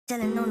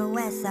Chillin' on the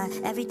west side,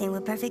 everything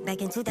was perfect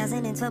back in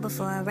 2012.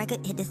 Before a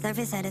record hit the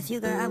surface, had a few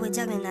girl I was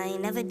juggling. I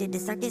ain't never did the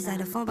circus. Had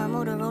a phone by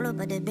Motorola,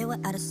 but the bill was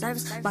out of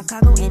service. My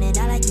cargo in and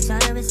out like you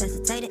tryna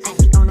resuscitate it. Ay,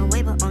 we on the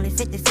way, but only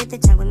 50-50 the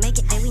time we make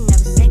it. Ay, we never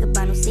say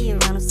goodbye, no see you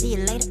around, no see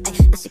you later. Ay,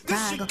 it's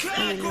Chicago,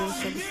 when you live,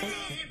 should be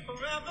safe.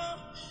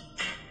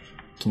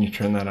 Can you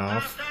turn that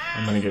off?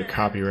 I'm gonna get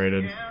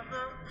copyrighted.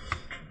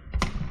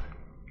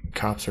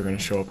 Cops are gonna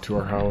show up to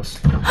our house.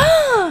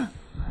 Oh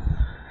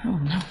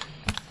no.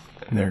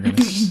 And they're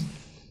gonna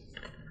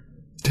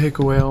take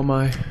away all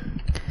my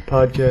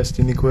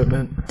podcasting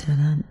equipment.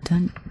 Dun,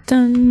 dun,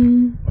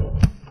 dun.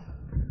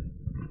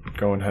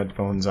 Going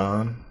headphones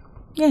on.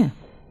 Yeah.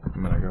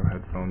 I'm gonna go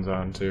headphones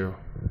on too.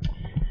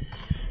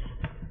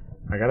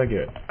 I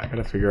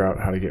gotta figure out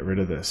how to get rid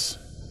of this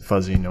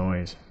fuzzy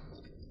noise.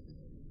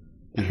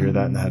 You hear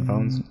that in the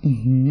headphones?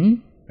 Mm-hmm.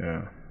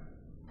 Yeah.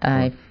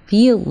 I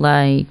feel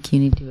like you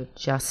need to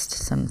adjust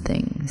some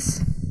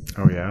things.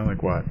 Oh yeah?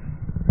 Like what?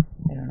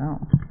 I don't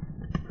know.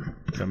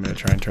 You want me to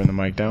try and turn the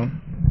mic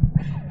down?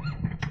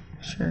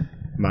 Sure.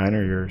 Mine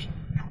or yours?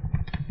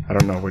 I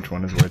don't know which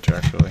one is which,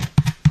 actually.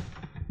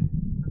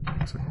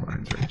 Looks like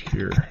mine's right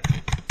here.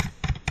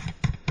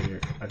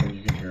 I think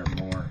you can hear it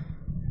more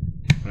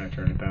when I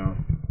turn it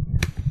down.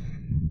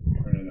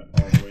 Turning it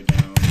all the way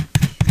down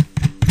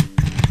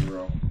to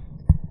 0.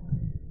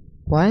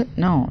 What?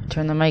 No.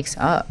 Turn the mics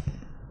up.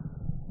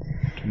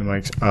 Turn the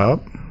mics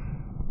up?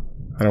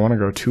 I don't want to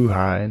go too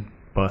high and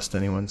bust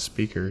anyone's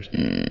speakers.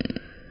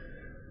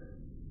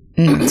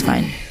 It's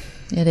fine.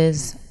 It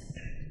is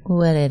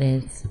what it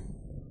is.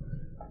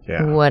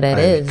 Yeah. What it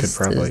is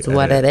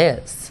what it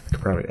is.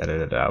 Could probably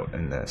edit it out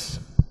in this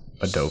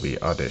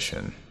Adobe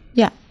Audition.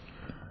 Yeah.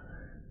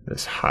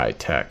 This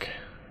high-tech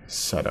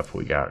setup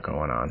we got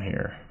going on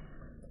here.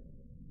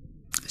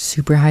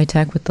 Super high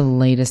tech with the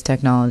latest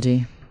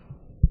technology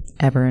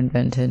ever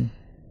invented.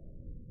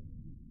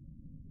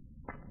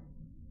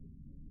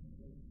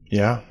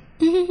 Yeah.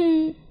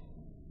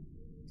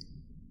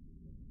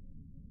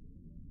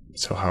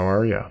 So how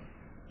are you?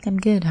 I'm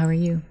good. How are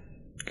you?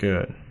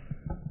 Good.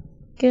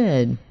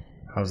 Good.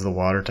 How's the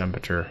water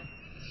temperature?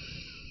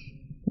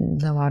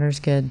 The water's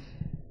good.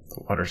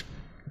 The water's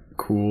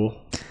cool,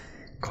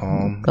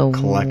 calm, The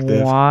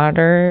collective.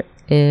 water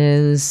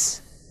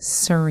is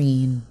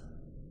serene.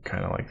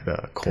 Kind of like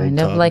the cold Kind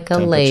of tub like a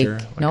lake.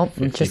 temperature, like Nope,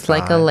 55. just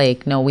like a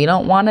lake. No, we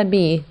don't want to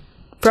be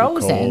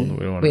frozen.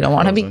 cold. We don't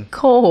want to be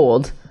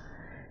cold.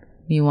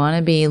 We want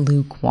to be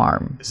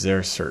lukewarm. Is there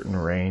a certain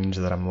range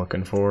that I'm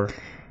looking for?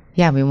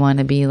 Yeah, we want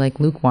to be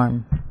like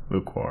lukewarm.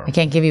 Lukewarm. I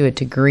can't give you a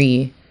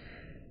degree,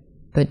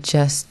 but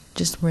just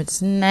where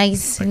it's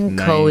nice Like and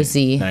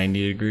cozy.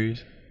 90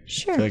 degrees?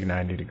 Sure. I feel like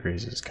 90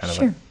 degrees is kind of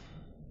Sure.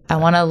 I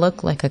want to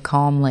look like a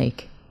calm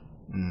lake.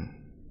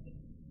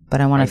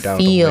 But I want to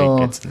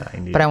feel.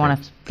 But I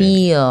want to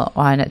feel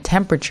on a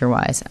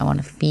temperature-wise. I want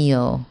to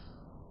feel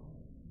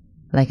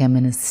like I'm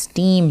in a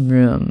steam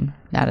room,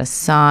 not a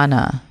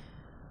sauna.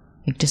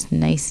 Like just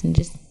nice and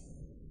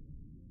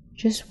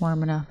just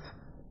warm enough.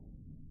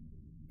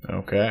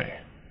 Okay.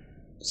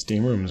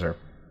 Steam rooms are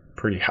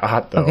pretty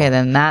hot, though. Okay,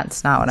 then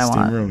that's not what I want.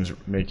 Steam rooms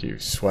make you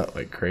sweat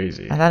like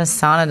crazy. I thought a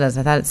sauna does.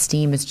 I thought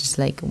steam is just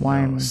like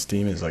warm. No,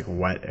 steam is like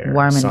wet air.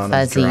 Warm and Sauna's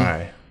fuzzy.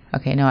 dry.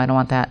 Okay, no, I don't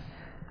want that.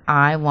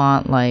 I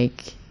want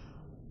like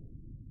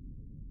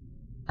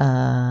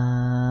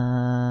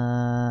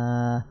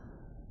I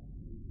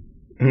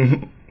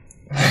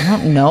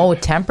don't know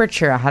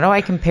temperature. How do I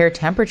compare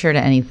temperature to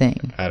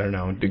anything? I don't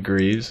know,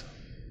 degrees.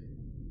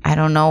 I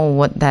don't know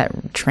what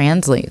that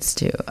translates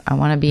to. I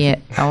want to be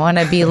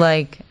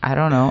like, I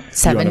don't know,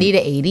 70 to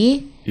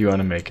 80? You want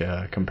to make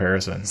a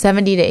comparison.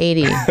 70 to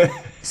 80.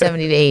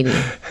 70 to 80.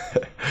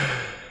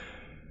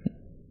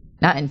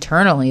 Not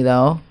internally,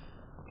 though.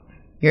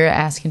 You're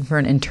asking for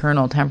an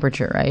internal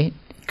temperature, right?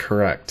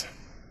 Correct.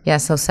 Yeah,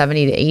 so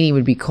 70 to 80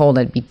 would be cold.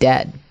 I'd be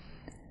dead.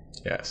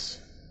 Yes.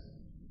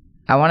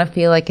 I want to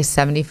feel like a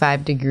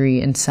 75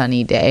 degree and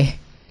sunny day.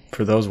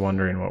 For those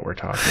wondering what we're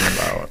talking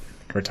about,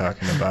 we're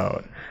talking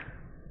about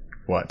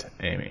what,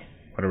 Amy?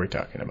 What are we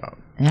talking about?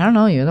 I don't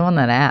know. You're the one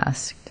that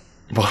asked.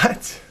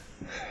 What?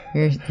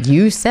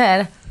 You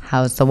said,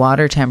 how's the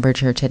water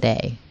temperature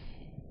today?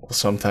 Well,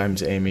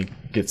 sometimes Amy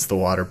gets the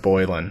water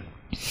boiling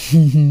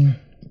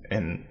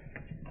and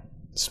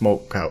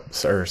smoke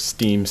out, or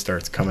steam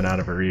starts coming out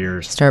of her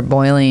ears. Start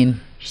boiling.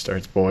 She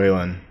starts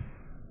boiling.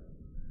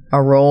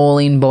 A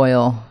rolling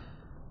boil.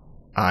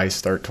 Eyes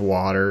start to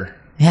water.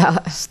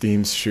 Yeah.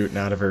 Steam's shooting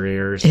out of her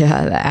ears.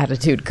 Yeah, the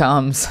attitude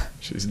comes.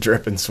 She's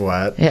dripping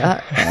sweat.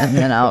 Yeah, and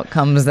then out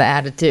comes the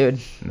attitude.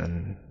 And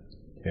then,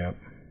 yep.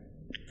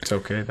 It's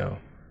okay, though.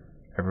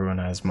 Everyone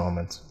has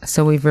moments.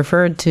 So we've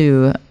referred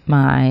to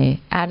my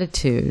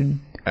attitude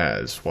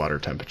as water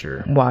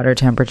temperature. Water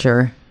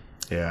temperature.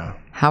 Yeah.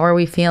 How are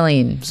we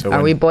feeling? So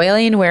are we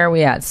boiling? Where are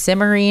we at?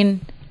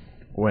 Simmering?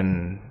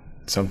 When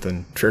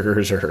something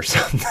triggers her or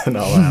something,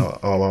 I'll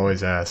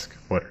always ask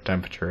what her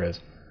temperature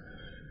is.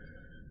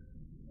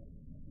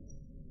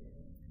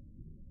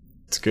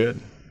 It's good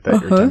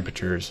that your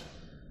temperature's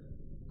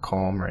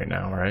calm right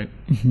now, right?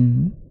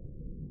 Mm-hmm.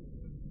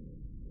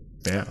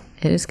 Yeah.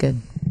 It is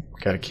good.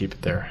 Got to keep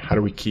it there. How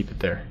do we keep it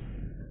there?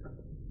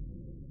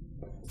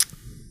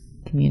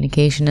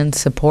 Communication and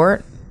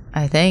support,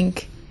 I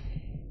think.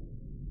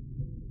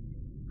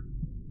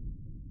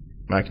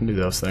 I can do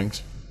those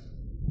things.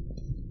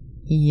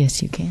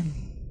 Yes, you can.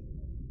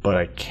 But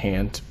I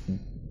can't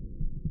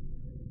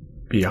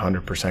be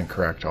 100%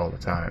 correct all the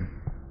time.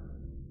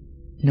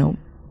 Nope.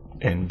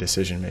 In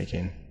decision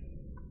making.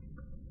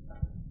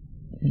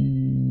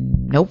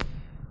 Nope.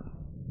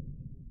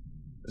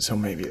 So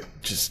maybe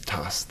just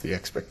toss the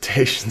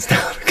expectations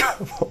down a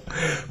couple.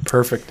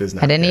 Perfect is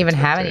not. I didn't even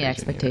have any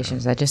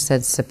expectations. I just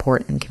said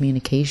support and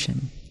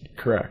communication.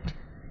 Correct.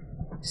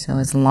 So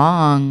as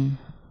long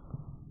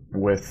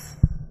with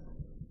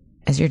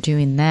as you're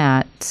doing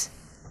that,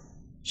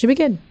 should be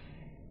good.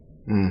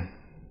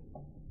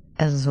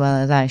 As well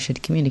as I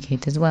should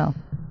communicate as well.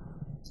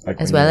 Like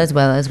as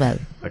well.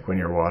 Like when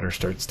your water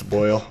starts to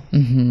boil.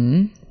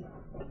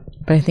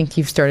 But I think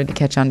you've started to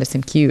catch on to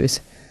some cues.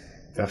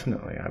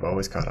 Definitely. I've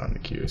always caught on to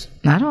cues.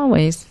 Not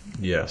always.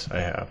 Yes, I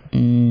have.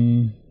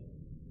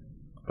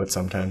 But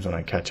sometimes when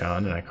I catch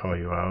on and I call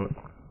you out,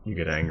 you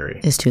get angry.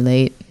 It's too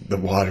late. The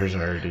water's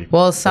already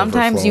Well,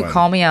 sometimes you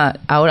call me out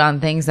on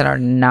things that are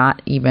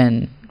not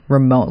even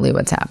remotely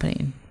what's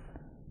happening.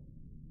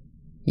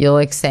 You'll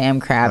like say I'm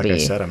crabby. Like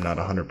I said, I'm not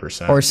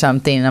 100%. Or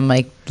something. And I'm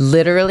like,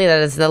 literally,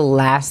 that is the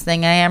last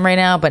thing I am right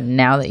now. But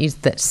now that you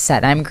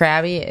said I'm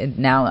crabby,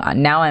 now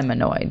I'm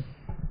annoyed.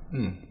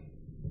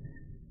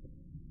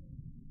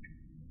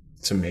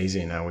 It's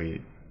amazing how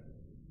we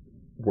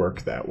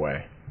work that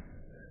way.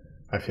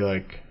 I feel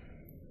like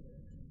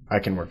I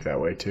can work that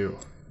way too.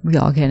 We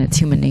all can. It's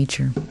human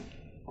nature.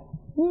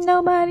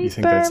 Nobody's You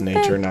think perfect. That's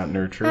nature, not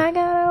nurture? I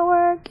gotta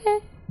work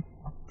it.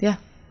 Yeah.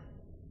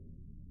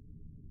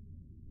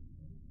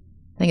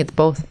 I think it's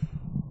both.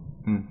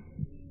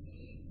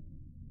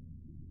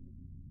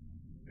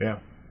 Yeah.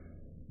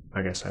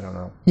 I guess I don't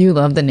know. You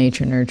love the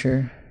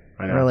nature-nurture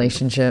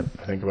relationship.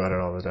 I think about it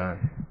all the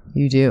time.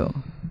 You do.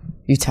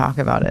 You talk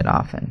about it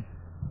often.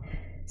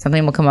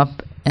 Something will come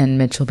up and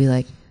Mitch will be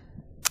like,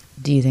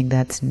 do you think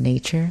that's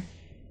nature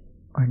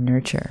or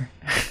nurture?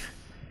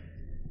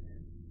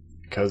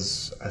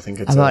 Because I think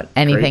it's about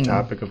a great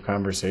topic of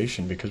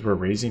conversation because we're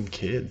raising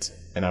kids.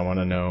 And I want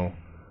to know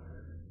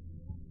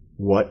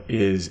what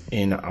is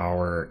in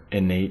our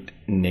innate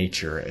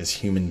nature as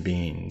human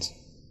beings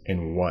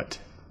and what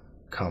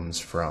comes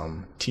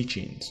from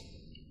teachings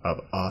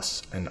of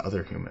us and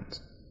other humans.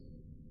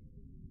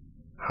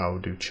 How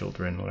do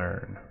children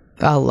learn?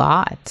 A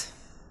lot.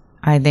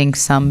 I think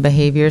some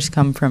behaviors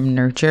come from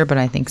nurture, but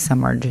I think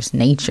some are just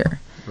nature.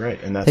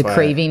 Right, and that's the why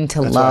craving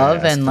to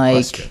love and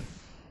like question.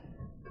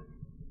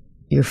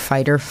 Your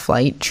fight or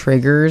flight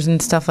triggers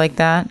and stuff like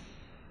that.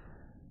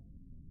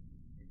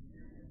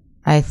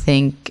 I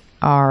think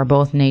are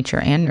both nature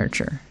and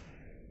nurture.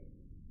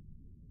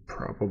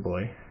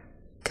 Probably.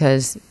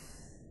 Because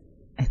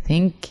I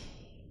think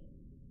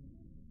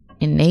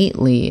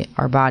innately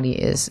our body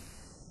is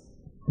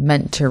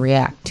meant to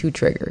react to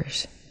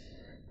triggers.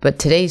 But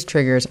today's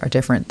triggers are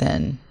different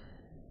than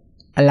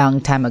a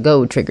long time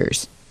ago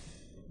triggers.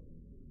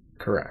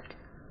 Correct.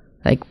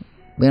 Like,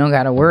 we don't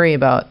got to worry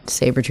about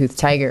saber-toothed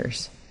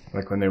tigers.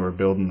 Like when they were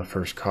building the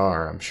first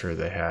car, I'm sure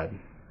they had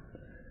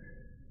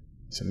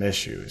some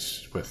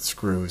issues with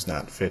screws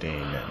not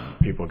fitting and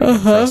people getting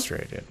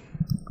frustrated.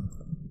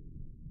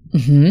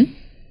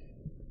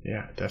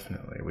 Yeah,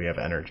 definitely. We have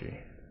energy.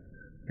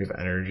 We have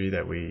energy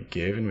that we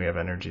give and we have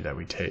energy that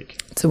we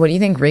take. So what do you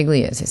think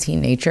Wrigley is? Is he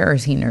nature or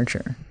is he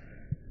nurture?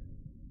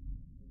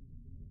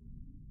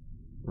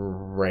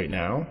 Right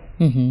now?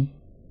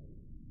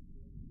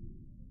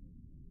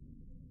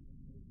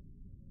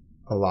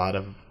 A lot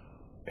of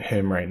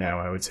him right now,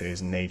 I would say,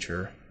 is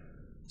nature.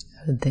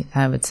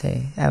 I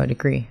would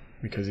agree.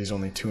 Because he's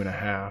only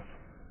 2.5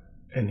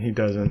 and he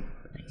doesn't...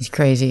 He's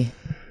crazy.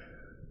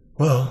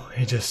 Well,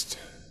 his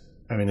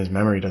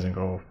memory doesn't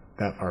go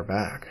that far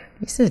back.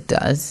 Yes, it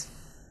does.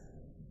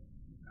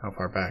 How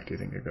far back do you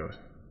think it goes?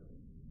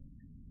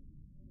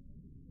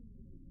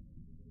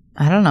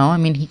 I don't know. I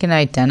mean, he can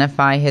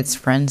identify his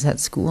friends at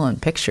school in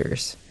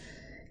pictures.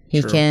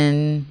 He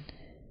can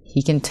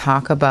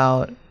talk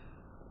about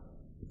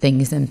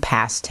things in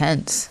past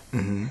tense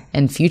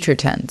and future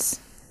tense.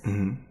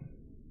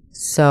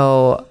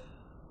 So,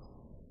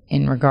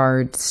 in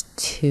regards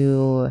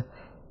to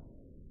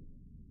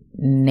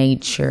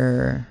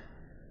nature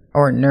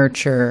or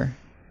nurture,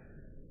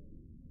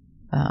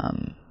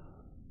 and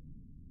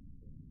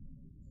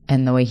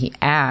the way he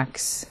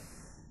acts,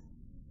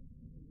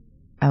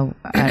 I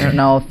don't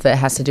know if it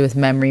has to do with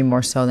memory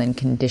more so than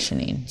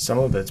conditioning. Some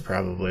of it's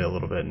probably a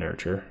little bit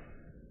nurture.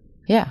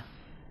 Yeah.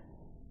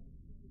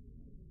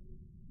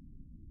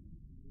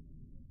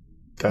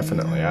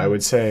 Definitely. I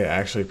would say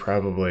actually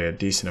probably a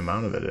decent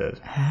amount of it is.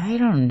 I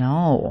don't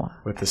know.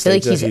 With the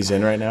stage that he's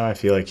in right now, I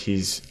feel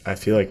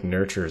like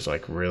nurture is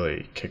like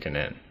really kicking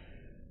in.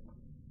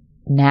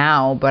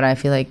 Now, but I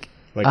feel like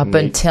up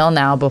until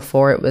now,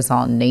 before it was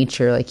all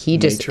nature, like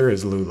nature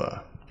is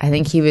Lula. I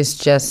think he was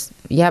just,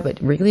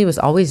 but Wrigley was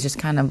always just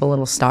kind of a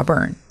little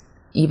stubborn.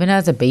 even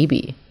as a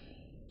baby.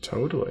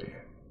 Totally.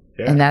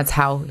 Yeah. And that's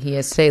how he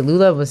is today.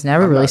 Lula was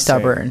never really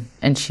stubborn,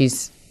 and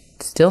she's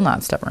still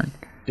not stubborn.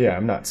 Yeah,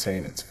 I'm not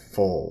saying it's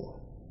full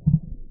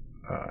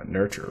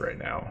nurture right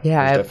now.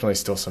 Yeah, there's definitely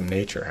still some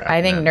nature happening.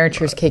 I think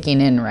nurture's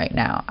kicking in right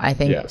now. I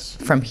think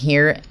from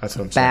here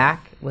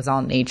back was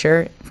all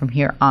nature. From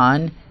here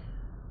on,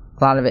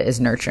 a lot of it is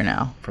nurture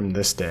now. From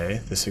this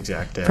day, this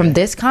exact day. From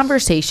this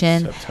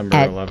conversation. September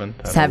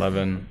 11th at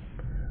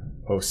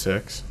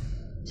 11:06.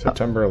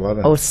 September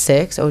 11th.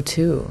 06,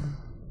 02.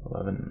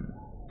 11.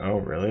 Oh,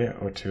 really?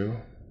 02?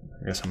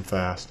 I guess I'm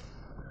fast.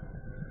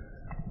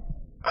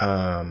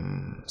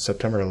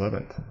 September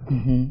 11th.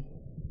 Mm-hmm.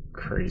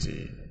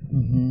 Crazy.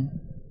 Mm-hmm.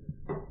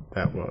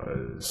 That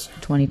was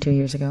 22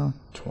 years ago.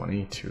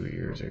 22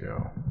 years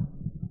ago.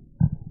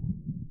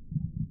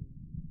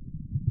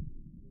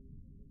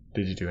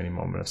 Did you do any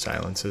moment of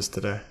silences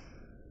today?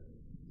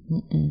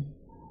 Mm-mm.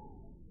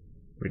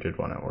 We did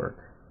one at work.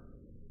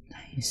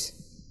 Nice.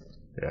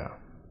 Yeah.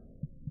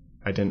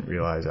 I didn't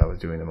realize I was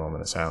doing the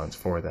moment of silence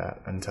for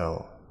that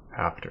until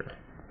after,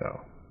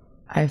 though.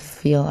 I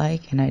feel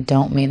like, and I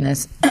don't mean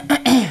this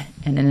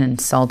in an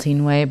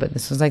insulting way, but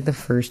this was like the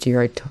first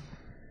year I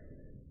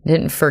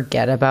didn't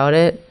forget about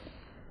it,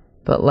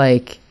 but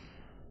like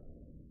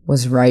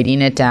was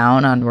writing it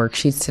down on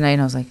worksheets tonight,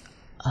 and I was like,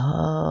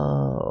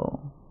 oh.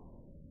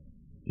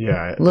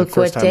 Yeah. Look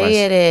what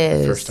day it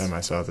is. The first time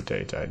I saw the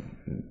date, I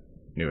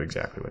knew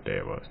exactly what day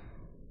it was.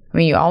 I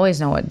mean, you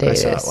always know what day it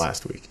is. I saw it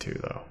last week, too,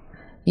 though.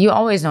 You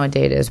always know what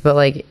day it is, but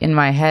like in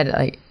my head,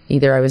 like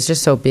either I was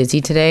just so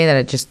busy today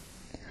that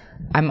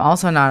I'm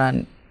also not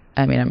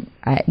on,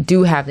 I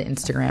do have the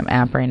Instagram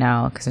app right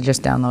now because I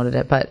just downloaded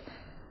it, but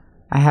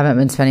I haven't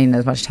been spending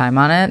as much time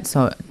on it.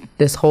 So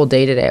this whole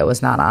day today, I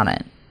was not on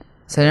it.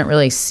 So I didn't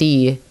really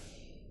see,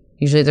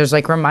 usually there's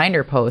like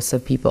reminder posts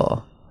of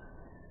people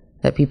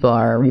that people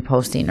are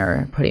reposting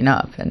or putting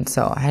up. And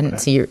so I hadn't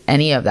seen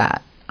any of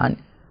that on.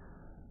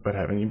 But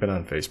haven't you been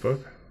on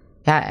Facebook?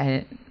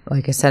 Yeah,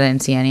 like I said, I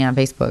didn't see any on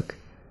Facebook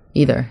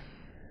either.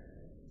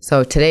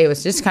 So today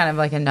was just kind of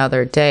like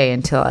another day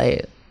until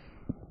I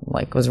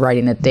like was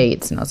writing the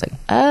dates, and I was like,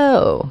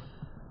 oh.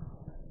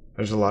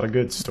 There's a lot of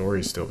good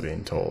stories still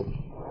being told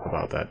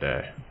about that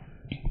day.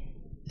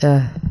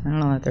 I don't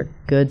know that they're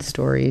good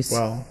stories.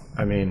 Well,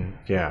 I mean,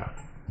 yeah,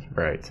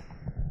 right.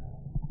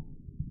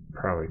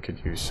 Probably could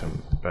use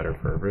some better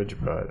verbiage,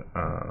 but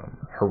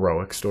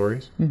heroic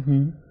stories.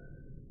 Mm-hmm.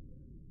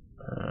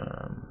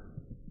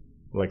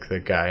 Like the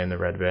guy in the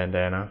red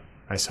bandana.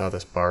 I saw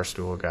this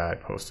Barstool guy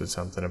posted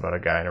something about a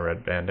guy in a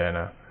red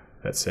bandana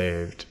that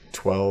saved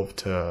 12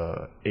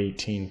 to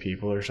 18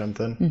 people or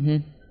something. Mm-hmm.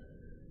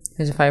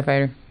 He's a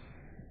firefighter.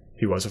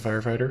 He was a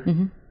firefighter?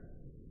 Mm-hmm.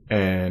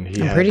 And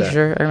I'm pretty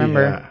sure. I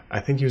remember. I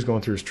think he was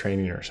going through his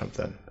training or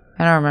something.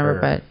 I don't remember,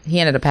 but he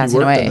ended up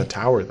passing away. He worked in the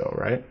tower, though,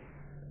 right?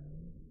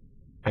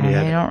 And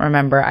I don't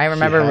remember. I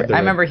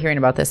remember hearing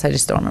about this. I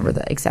just don't remember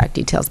the exact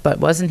details. But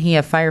wasn't he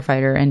a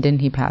firefighter, and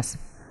didn't he pass?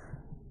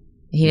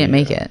 He didn't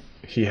make it.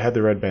 He had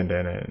the red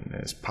bandana in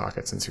his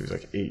pocket since he was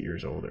like 8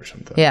 years old or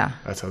something. Yeah.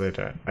 That's how they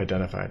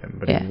identified him.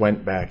 But he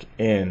went back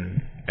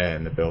in,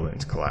 and the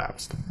buildings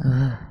collapsed.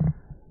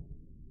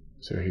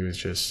 So he was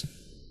just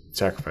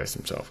sacrificed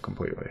himself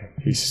completely.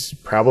 He's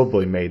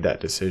probably made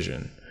that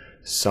decision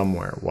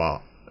somewhere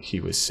while he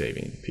was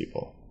saving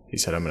people. He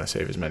said, I'm going to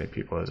save as many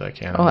people as I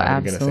can. I'm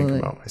not going to think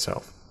about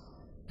myself.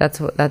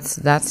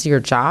 That's your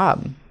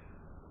job.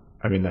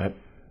 I mean, that...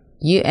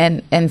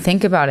 And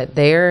think about it.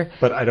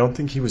 But I don't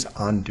think he was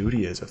on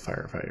duty as a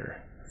firefighter.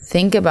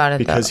 Think about it,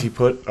 because he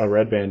put a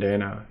red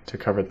bandana to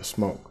cover the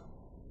smoke.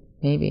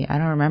 Maybe. I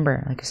don't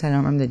remember. Like I said, I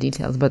don't remember the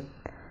details. But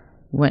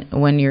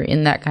when you're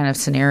in that kind of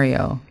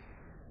scenario,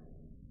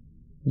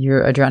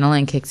 your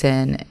adrenaline kicks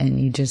in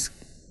and you just...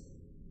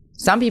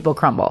 Some people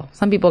crumble.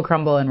 Some people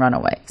crumble and run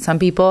away. Some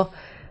people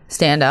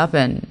stand up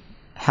and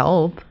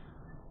help.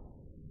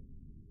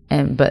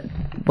 But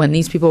when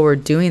these people were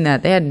doing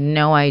that, they had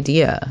no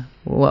idea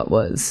what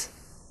was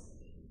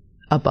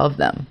above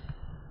them.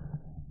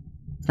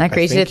 Isn't that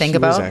crazy to think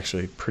about? He was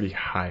actually pretty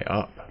high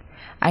up.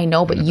 I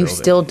know, but you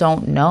still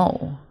don't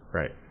know.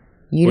 Right.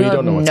 You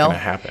don't know what's going to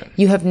happen.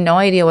 You have no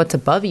idea what's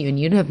above you, and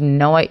you have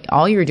no.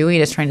 All you're doing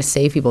is trying to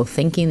save people,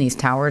 thinking these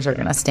towers are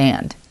going to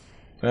stand.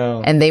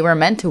 Well, and they were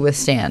meant to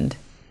withstand.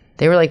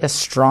 They were like the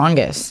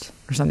strongest,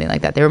 or something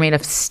like that. They were made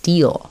of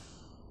steel.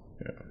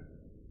 Yeah.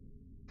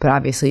 But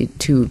obviously,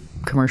 two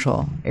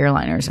commercial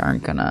airliners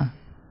aren't gonna.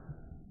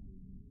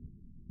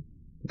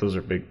 Those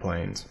are big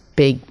planes.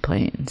 Big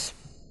planes.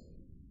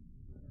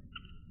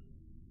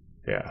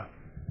 Yeah.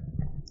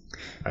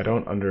 I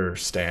don't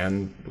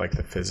understand like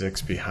the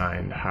physics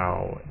behind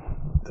how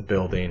the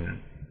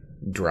building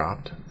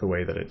dropped the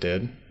way that it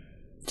did.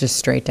 Just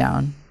straight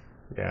down.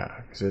 Yeah,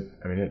 because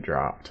it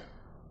dropped.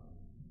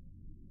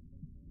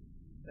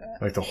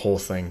 Like the whole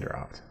thing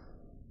dropped.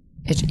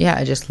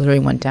 It just literally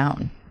went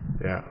down.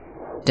 Yeah.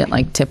 Didn't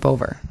like tip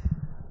over.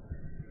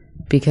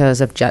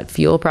 Because of jet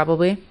fuel,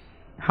 probably.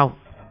 How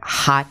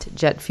hot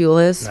jet fuel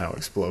is. And how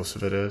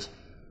explosive it is.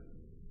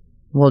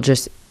 Well,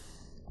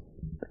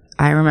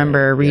 I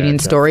remember reading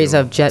stories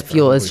of jet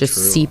fuel is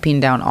just seeping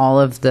down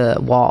all of the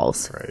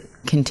walls. Right.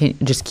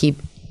 Just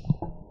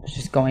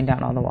going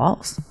down all the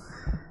walls.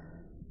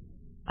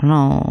 I don't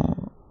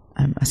know.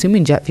 I'm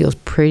assuming jet fuel is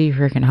pretty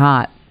freaking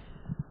hot.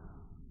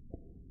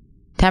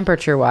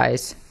 Temperature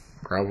wise.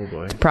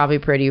 Probably. It's probably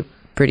pretty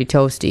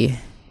toasty.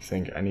 I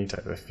think any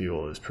type of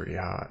fuel is pretty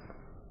hot.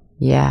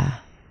 Yeah.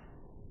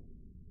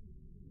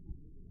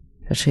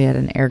 Especially at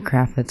an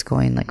aircraft that's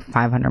going like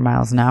 500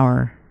 miles an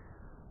hour.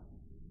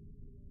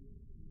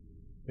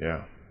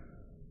 Yeah.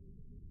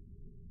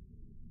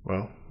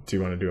 Well, do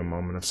you want to do a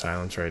moment of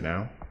silence right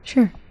now?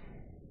 Sure.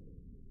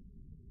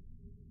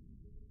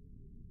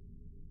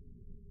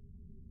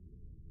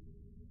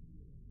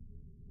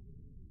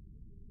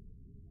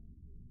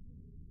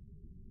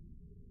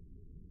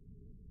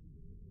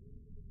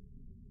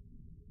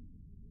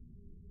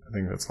 I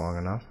think that's long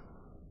enough.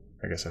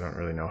 I guess I don't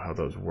really know how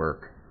those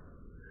work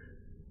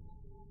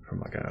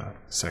from like a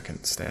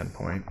second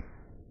standpoint.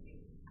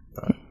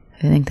 But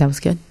I think that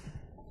was good.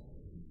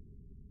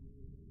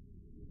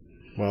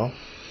 Well,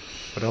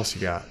 what else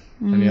you got?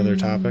 Any other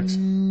topics?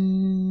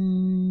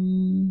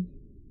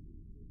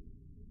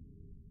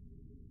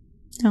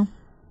 No.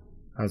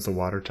 How's the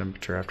water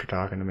temperature after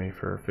talking to me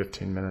for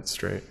 15 minutes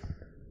straight?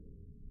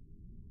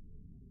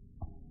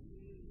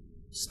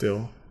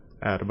 Still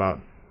at about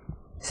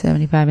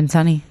 75 and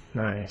sunny.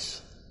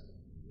 Nice.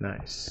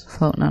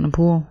 Floating on a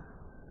pool.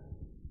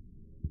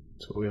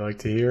 That's what we like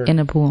to hear. In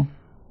a pool.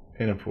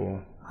 In a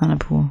pool. On a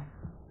pool.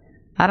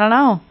 I don't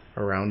know.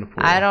 Around a pool.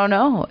 I don't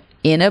know.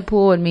 In a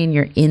pool would mean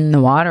you're in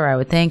the water, I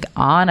would think.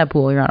 On a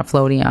pool, you're on a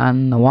floaty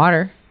on the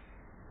water.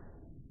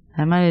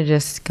 I might have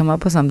just come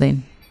up with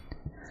something.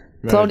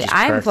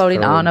 I'm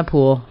floating on a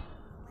pool.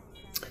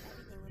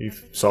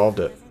 You've solved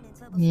it.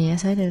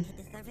 Yes, I did.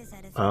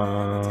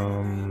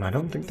 I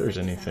don't think there's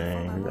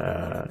anything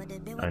that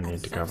I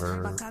need to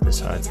cover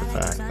besides the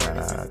fact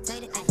that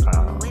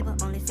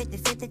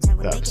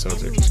the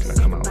episodes are just going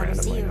to come out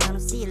randomly now.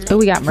 Oh,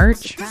 we got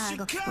merch.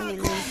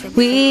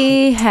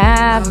 We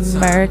have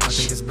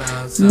merch.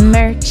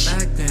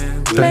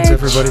 Thanks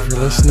everybody for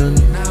listening.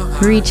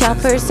 Reach out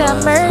for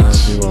some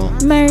merch.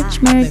 Merch.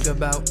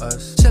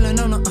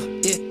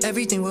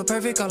 Everything was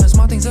perfect, all the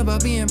small things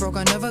about being broke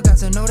I never got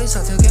to notice.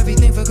 I took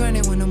everything for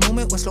granted when the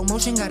moment was slow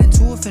motion. Got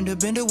into a fender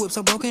bender, whip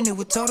so broken it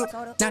was total.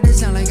 Now this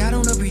sound like I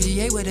don't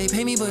appreciate what they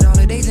pay me, but all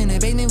the days in the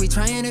basement we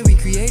trying to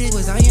recreate it.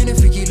 Was I in a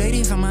freaky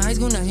lady from my high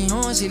school, now she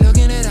on. She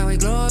looking at how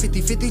it glow,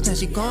 50-50, now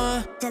she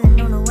gone.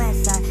 Chillin' on the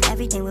west side,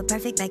 everything was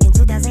perfect back in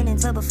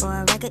 2012. Before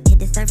a record hit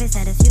the surface,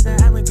 had a few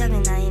girl I was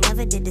juggling. I ain't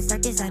never did the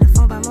circus, had a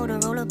phone by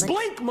Motorola, but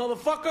Blink,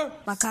 motherfucker!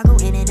 my cargo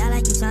in and out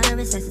like you trying to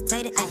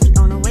resuscitate it. Ay, we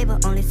on the way,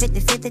 but only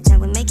 50-50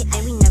 chance we make it.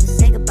 Ay, we never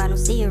say goodbye, don't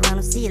see you around,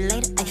 don't see you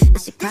later. Ay,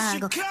 it's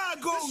Chicago.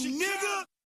 Chicago, nigga!